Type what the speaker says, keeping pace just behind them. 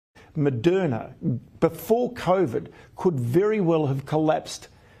Moderna, before COVID, could very well have collapsed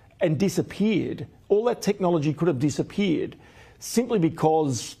and disappeared. All that technology could have disappeared simply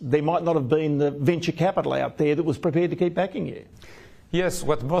because there might not have been the venture capital out there that was prepared to keep backing you. Yes,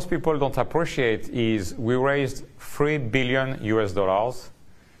 what most people don't appreciate is we raised $3 billion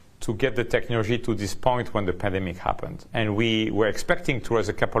to get the technology to this point when the pandemic happened. And we were expecting to raise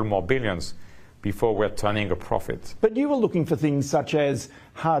a couple more billions before we're turning a profit. But you were looking for things such as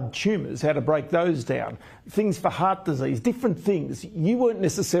hard tumours, how to break those down, things for heart disease, different things. You weren't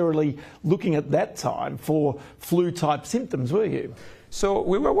necessarily looking at that time for flu-type symptoms, were you? So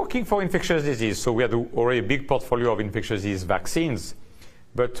we were working for infectious disease, so we had already a big portfolio of infectious disease vaccines.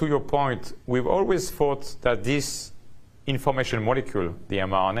 But to your point, we've always thought that this information molecule, the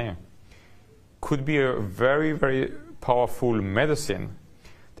mRNA, could be a very, very powerful medicine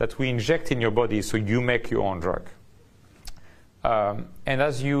that we inject in your body so you make your own drug. And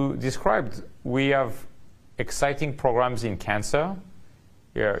as you described, we have exciting programs in cancer,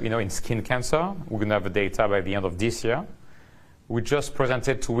 in skin cancer. We're going to have the data by the end of this year. We just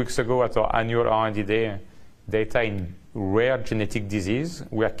presented 2 weeks ago at our annual R&D Day data in rare genetic disease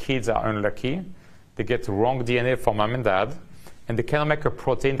where kids are unlucky. They get wrong DNA from mom and dad, and they cannot make a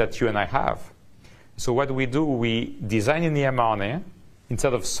protein that you and I have. So what we do, we design in the mRNA,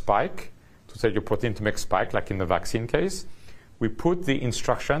 instead of spike, to take your protein to make spike, like in the vaccine case, we put the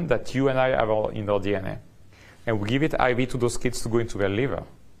instruction that you and I have in our DNA. And we give it IV to those kids to go into their liver.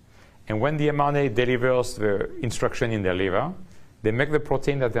 And when the mRNA delivers the instruction in their liver, they make the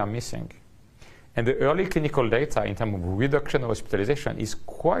protein that they are missing. And the early clinical data in terms of reduction of hospitalization is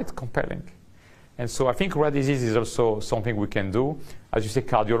quite compelling. And so I think rare disease is also something we can do. As you say,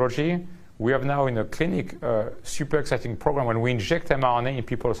 cardiology, we have now in a clinic a super exciting program when we inject mRNA in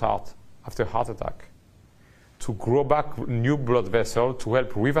people's heart after heart attack to grow back new blood vessels to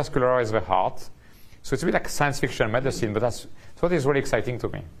help revascularize the heart. So it's a bit like science fiction medicine, but that's what is really exciting to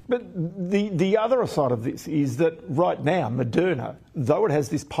me. But the other side of this is that right now, Moderna, though it has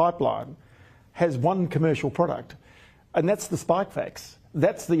this pipeline, has one commercial product, and that's the Spikevax.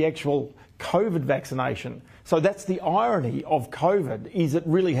 That's the actual COVID vaccination. So that's the irony of COVID, is it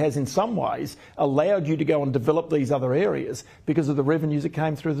really has in some ways allowed you to go and develop these other areas because of the revenues that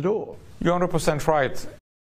came through the door. You're 100% right.